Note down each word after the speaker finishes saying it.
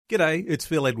G'day, it's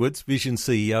Phil Edwards, Vision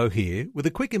CEO here, with a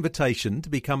quick invitation to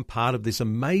become part of this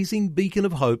amazing beacon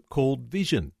of hope called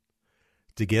Vision.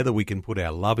 Together we can put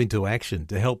our love into action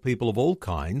to help people of all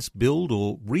kinds build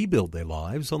or rebuild their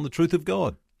lives on the truth of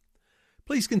God.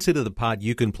 Please consider the part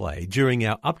you can play during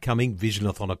our upcoming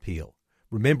Visionathon appeal,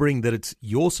 remembering that it's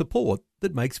your support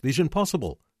that makes Vision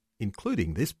possible,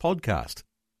 including this podcast.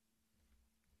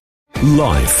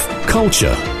 Life,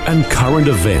 culture, and current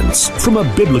events from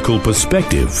a biblical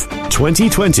perspective.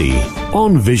 2020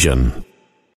 on Vision.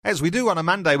 As we do on a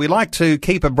Monday, we like to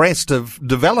keep abreast of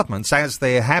developments as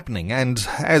they're happening and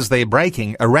as they're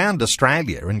breaking around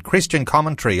Australia and Christian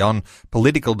commentary on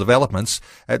political developments.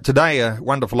 Today, a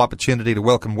wonderful opportunity to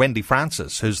welcome Wendy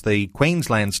Francis, who's the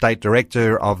Queensland State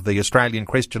Director of the Australian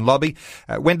Christian Lobby.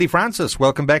 Wendy Francis,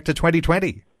 welcome back to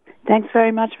 2020. Thanks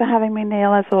very much for having me,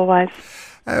 Neil, as always.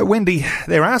 Wendy,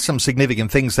 there are some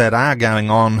significant things that are going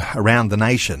on around the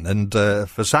nation, and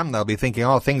for some they'll be thinking,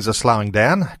 things are slowing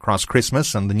down across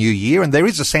Christmas and the New Year, and there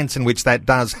is a sense in which that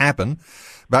does happen.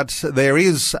 But there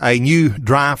is a new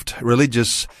draft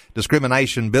religious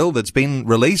discrimination bill that's been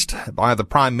released by the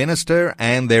Prime Minister,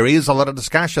 and there is a lot of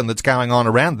discussion that's going on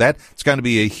around that. It's going to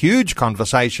be a huge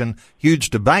conversation,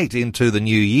 huge debate into the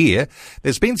new year.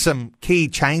 There's been some key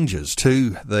changes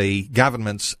to the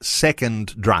government's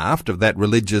second draft of that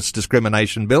religious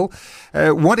discrimination bill.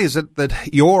 What is it that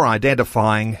you're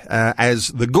identifying as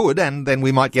the good, and then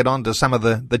we might get on to some of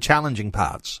the challenging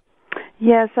parts?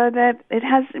 Yeah, so that it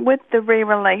has, with the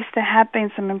re-release, there have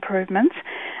been some improvements.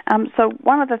 So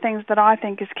one of the things that I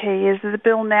think is key is that the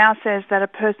bill now says that a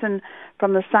person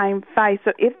from the same faith,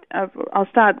 so if, I'll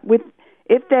start with,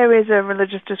 if there is a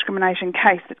religious discrimination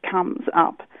case that comes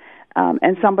up,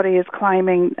 and somebody is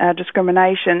claiming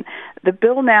discrimination, the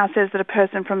bill now says that a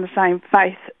person from the same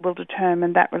faith will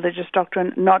determine that religious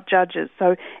doctrine, not judges.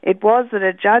 So it was that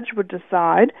a judge would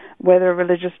decide whether a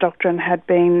religious doctrine had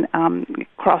been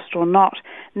crossed or not.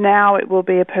 Now it will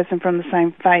be a person from the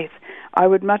same faith. I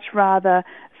would much rather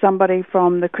somebody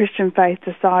from the Christian faith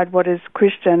decide what is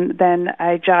Christian than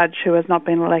a judge who has not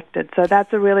been elected. So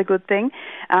that's a really good thing.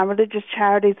 Religious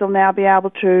charities will now be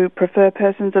able to prefer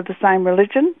persons of the same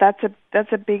religion. That's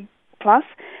a big plus.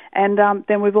 And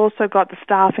then we've also got the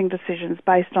staffing decisions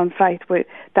based on faith.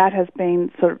 That has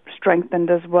been sort of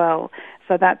strengthened as well.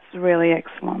 So that's really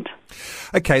excellent.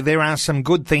 Okay, there are some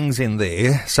good things in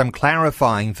there, some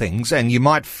clarifying things, and you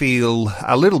might feel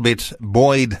a little bit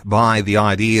buoyed by the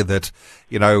idea that,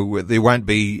 there won't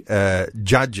be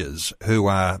judges who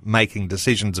are making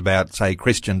decisions about, say,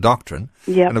 Christian doctrine.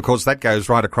 Yep. And, of course, that goes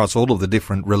right across all of the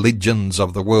different religions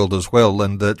of the world as well,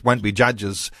 and it won't be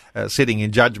judges sitting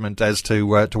in judgment as to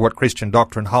what Christian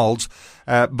doctrine holds.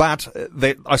 But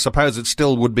I suppose it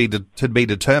still would be to be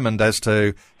determined as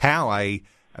to how a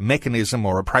mechanism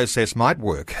or a process might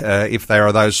work if there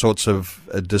are those sorts of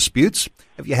disputes.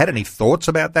 Have you had any thoughts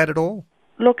about that at all?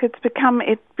 Look, it becomes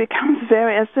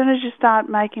very, as soon as you start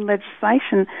making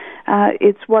legislation,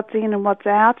 it's what's in and what's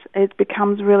out, it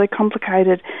becomes really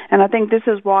complicated. And I think this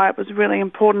is why it was really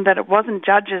important that it wasn't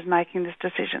judges making this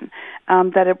decision,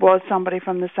 that it was somebody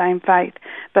from the same faith.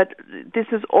 But this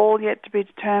is all yet to be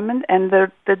determined, and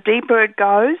the deeper it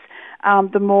goes,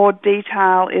 the more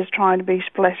detail is trying to be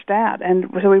fleshed out. And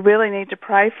so we really need to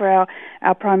pray for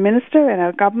our Prime Minister and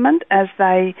our government as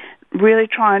they really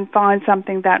try and find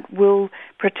something that will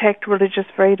protect religious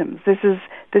freedoms. This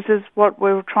is what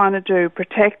we're trying to do,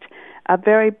 protect a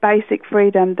very basic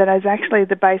freedom that is actually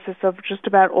the basis of just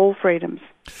about all freedoms.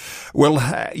 Well,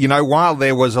 while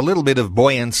there was a little bit of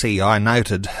buoyancy, I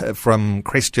noted, from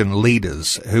Christian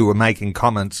leaders who were making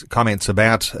comments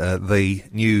about the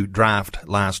new draft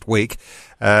last week,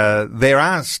 there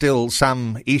are still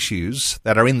some issues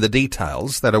that are in the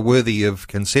details that are worthy of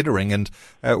considering. And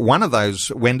one of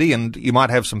those, Wendy, and you might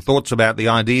have some thoughts about the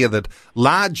idea that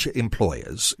large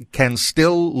employers can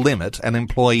still limit an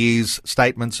employee's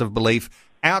statements of belief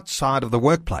outside of the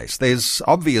workplace. There's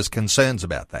obvious concerns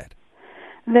about that.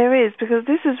 There is, because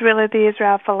this is really the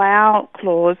Israel Folau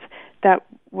clause that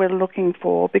we're looking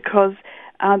for, because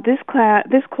this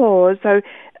clause, so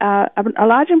a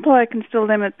large employer can still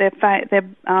limit their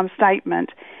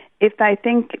statement if they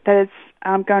think that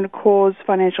it's going to cause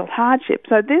financial hardship.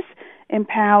 So this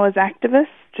empowers activists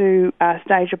to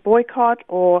stage a boycott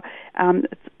or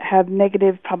have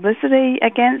negative publicity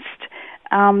against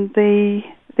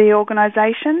the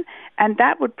organisation, and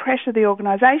that would pressure the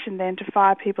organisation then to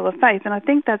fire people of faith. And I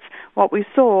think that's what we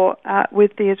saw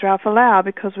with the Israel Folau,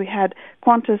 because we had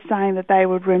Qantas saying that they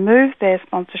would remove their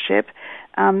sponsorship,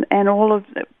 and all of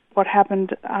what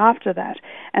happened after that.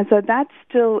 And so that's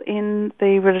still in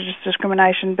the religious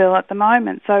discrimination bill at the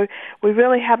moment. So we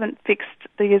really haven't fixed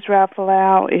the Israel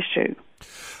Folau issue.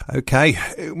 Okay,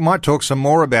 we might talk some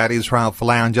more about Israel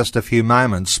Folau in just a few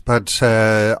moments, but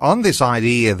on this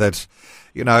idea that,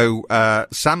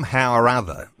 somehow or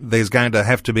other there's going to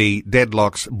have to be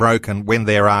deadlocks broken when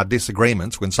there are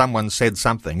disagreements, when someone said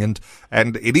something,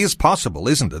 and it is possible,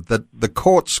 isn't it, that the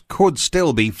courts could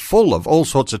still be full of all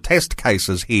sorts of test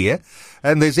cases here,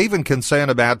 and there's even concern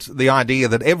about the idea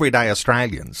that everyday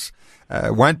Australians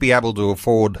won't be able to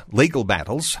afford legal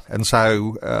battles, and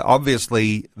so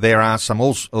obviously there are some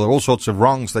all sorts of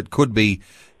wrongs that could be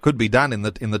done in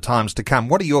the times to come.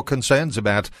 What are your concerns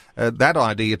about that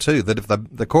idea too? That if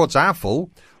the courts are full,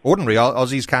 ordinary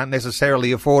Aussies can't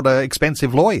necessarily afford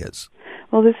expensive lawyers.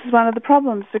 Well, this is one of the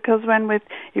problems, because when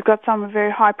you've got someone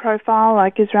very high profile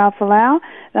like Israel Folau,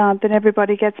 then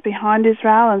everybody gets behind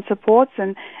Israel and supports,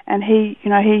 and he's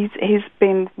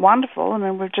been wonderful. I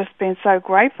mean, we've just been so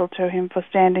grateful to him for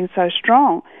standing so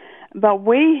strong. But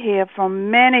we hear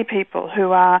from many people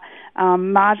who are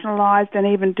marginalised and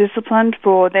even disciplined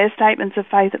for their statements of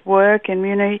faith at work, in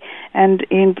uni, and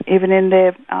even in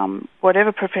their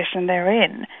whatever profession they're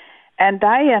in. And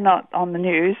they are not on the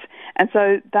news, and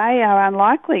so they are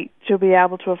unlikely to be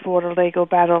able to afford a legal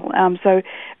battle. So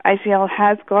ACL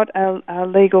has got a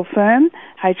legal firm,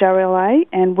 HRLA,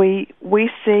 and we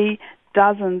see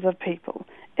dozens of people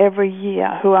every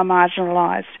year who are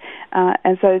marginalised.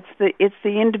 And so it's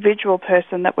the individual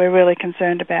person that we're really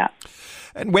concerned about.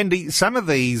 And Wendy, some of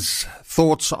these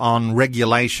thoughts on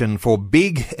regulation for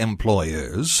big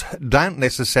employers don't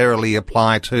necessarily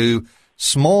apply to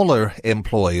smaller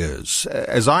employers.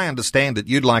 As I understand it,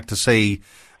 you'd like to see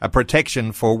a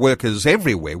protection for workers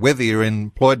everywhere, whether you're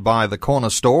employed by the corner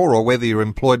store or whether you're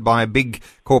employed by a big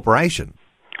corporation.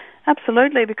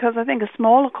 Absolutely, because I think a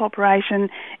smaller corporation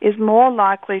is more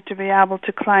likely to be able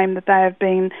to claim that they have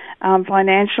been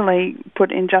financially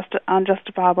put in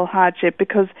unjustifiable hardship,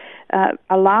 because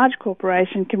a large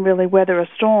corporation can really weather a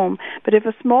storm. But if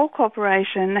a small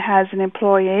corporation has an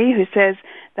employee who says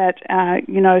that,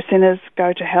 sinners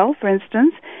go to hell, for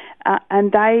instance,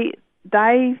 and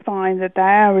they find that they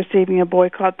are receiving a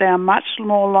boycott, they are much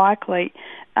more likely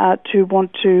to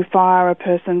want to fire a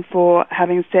person for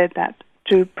having said that,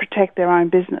 to protect their own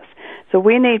business. So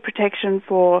we need protection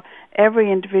for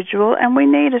every individual, and we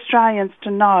need Australians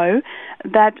to know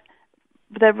that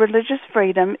religious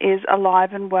freedom is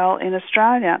alive and well in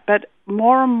Australia. But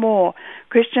more and more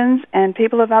Christians and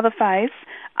people of other faiths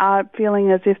are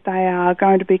feeling as if they are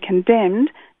going to be condemned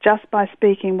just by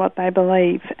speaking what they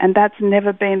believe. And that's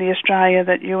never been the Australia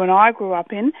that you and I grew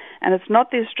up in, and it's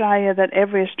not the Australia that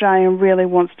every Australian really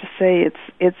wants to see.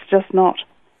 It's just not.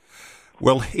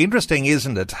 Well, interesting,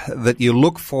 isn't it, that you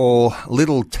look for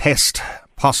little test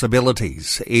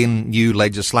possibilities in new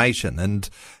legislation, and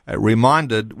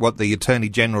reminded what the Attorney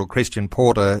General Christian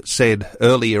Porter said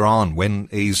earlier on when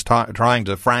he's trying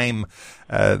to frame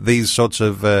these sorts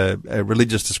of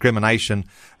religious discrimination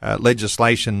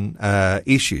legislation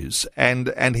issues,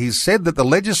 and he said that the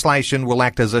legislation will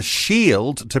act as a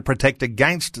shield to protect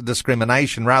against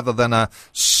discrimination rather than a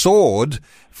sword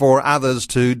for others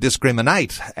to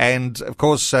discriminate. And of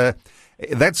course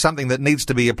that's something that needs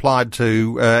to be applied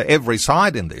to every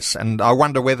side in this. And I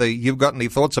wonder whether you've got any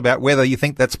thoughts about whether you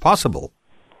think that's possible.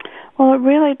 Well, it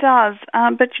really does.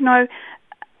 But,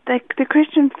 the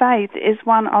Christian faith is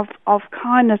one of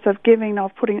kindness, of giving, of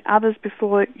putting others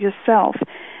before yourself.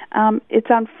 It's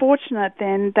unfortunate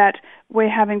then that we're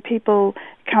having people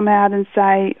come out and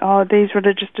say, these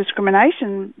religious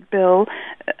discrimination bill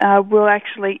will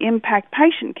actually impact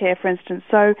patient care, for instance.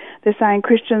 So they're saying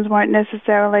Christians won't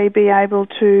necessarily be able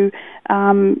to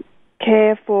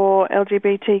care for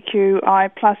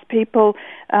LGBTQI plus people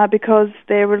because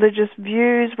their religious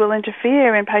views will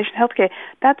interfere in patient healthcare.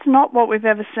 That's not what we've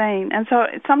ever seen. And so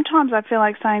sometimes I feel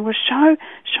like saying, well,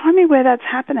 show me where that's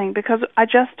happening, because I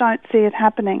just don't see it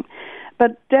happening.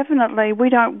 But definitely we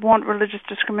don't want religious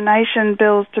discrimination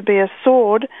bills to be a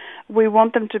sword. We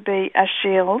want them to be a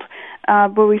shield.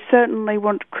 But we certainly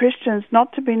want Christians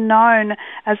not to be known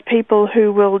as people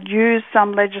who will use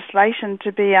some legislation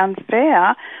to be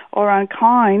unfair or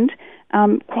unkind.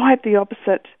 Quite the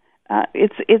opposite.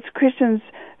 It's Christians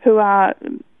who are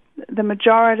the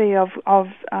majority of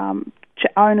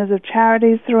owners of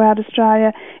charities throughout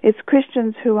Australia. It's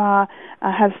Christians who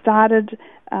have started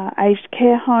aged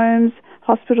care homes,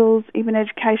 hospitals, even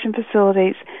education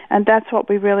facilities, and that's what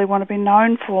we really want to be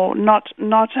known for, not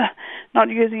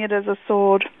using it as a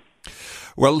sword.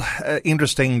 Well,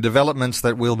 interesting developments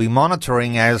that we'll be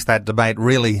monitoring as that debate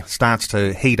really starts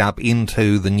to heat up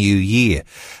into the new year.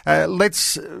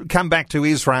 Let's come back to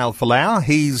Israel Folau.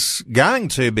 He's going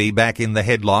to be back in the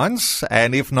headlines,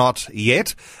 and if not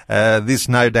yet, this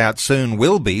no doubt soon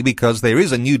will be, because there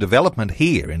is a new development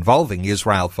here involving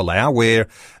Israel Folau, where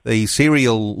the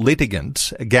serial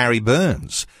litigant Gary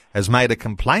Burns has made a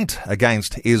complaint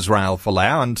against Israel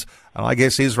Folau, and I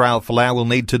guess Israel Folau will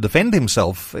need to defend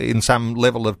himself in some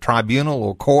level of tribunal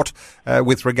or court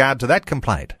with regard to that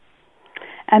complaint.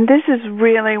 And this is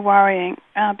really worrying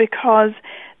because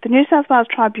the New South Wales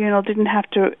Tribunal didn't have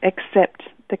to accept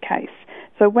the case.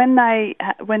 So when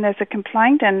there's a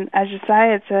complaint, and as you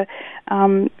say, it's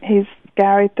he's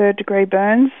Gary third-degree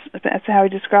Burns, that's how he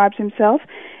describes himself.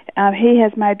 He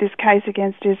has made this case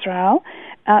against Israel.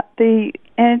 The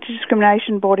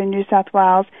Anti-Discrimination Board in New South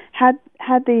Wales had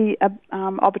the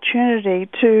opportunity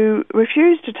to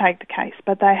refuse to take the case,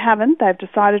 but they haven't. They've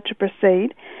decided to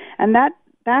proceed, and that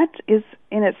is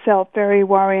in itself very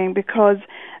worrying, because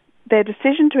their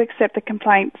decision to accept the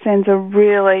complaint sends a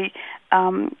really,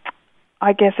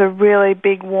 a really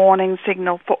big warning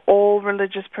signal for all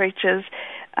religious preachers,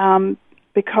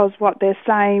 because what they're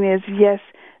saying is, yes,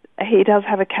 he does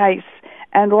have a case,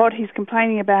 and what he's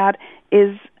complaining about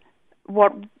is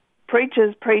what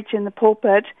preachers preach in the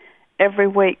pulpit every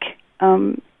week,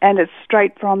 and it's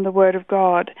straight from the Word of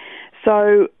God.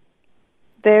 So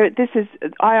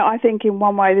I think in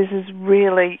one way this is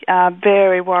really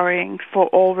very worrying for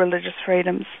all religious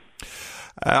freedoms.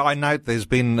 I note there's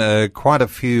been quite a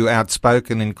few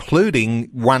outspoken, including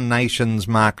One Nation's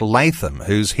Mark Latham,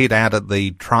 who's hit out at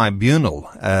the tribunal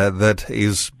that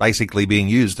is basically being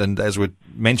used, and as we're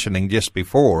mentioning just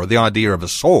before, the idea of a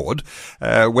sword,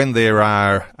 when there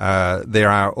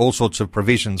are all sorts of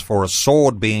provisions for a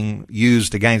sword being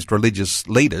used against religious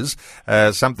leaders,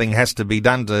 something has to be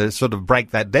done to sort of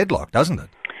break that deadlock, doesn't it?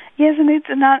 Yes, and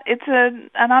it's an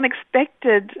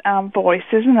unexpected voice,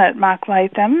 isn't it, Mark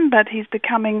Latham? But he's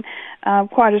becoming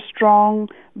quite a strong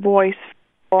voice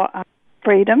for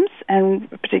freedoms, and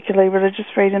particularly religious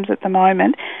freedoms at the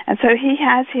moment. And so he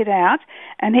has hit out,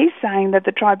 and he's saying that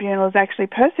the tribunal is actually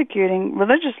persecuting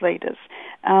religious leaders.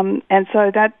 And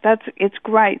so it's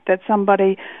great that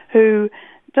somebody who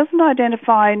doesn't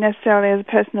identify necessarily as a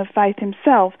person of faith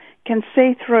himself can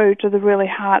see through to the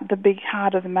big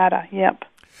heart of the matter. Yep.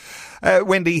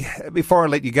 Wendy, before I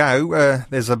let you go,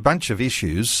 there's a bunch of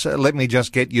issues. Let me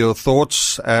just get your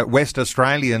thoughts. West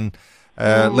Australian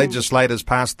legislators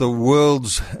passed the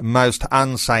world's most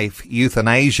unsafe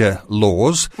euthanasia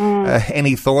laws.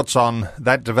 Any thoughts on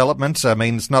that development? I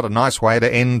mean, it's not a nice way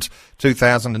to end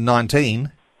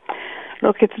 2019.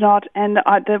 Look, it's not, and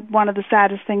one of the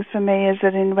saddest things for me is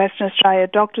that in Western Australia,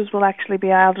 doctors will actually be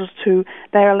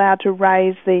they're allowed to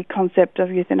raise the concept of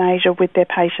euthanasia with their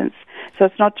patients. So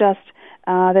it's not just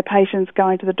their patients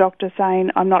going to the doctor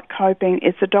saying, I'm not coping,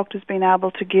 it's the doctors being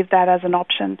able to give that as an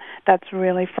option. That's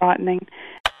really frightening.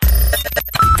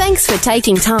 Thanks for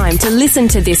taking time to listen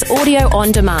to this audio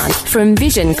on demand from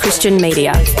Vision Christian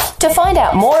Media. To find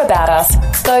out more about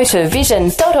us, go to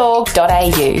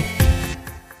vision.org.au.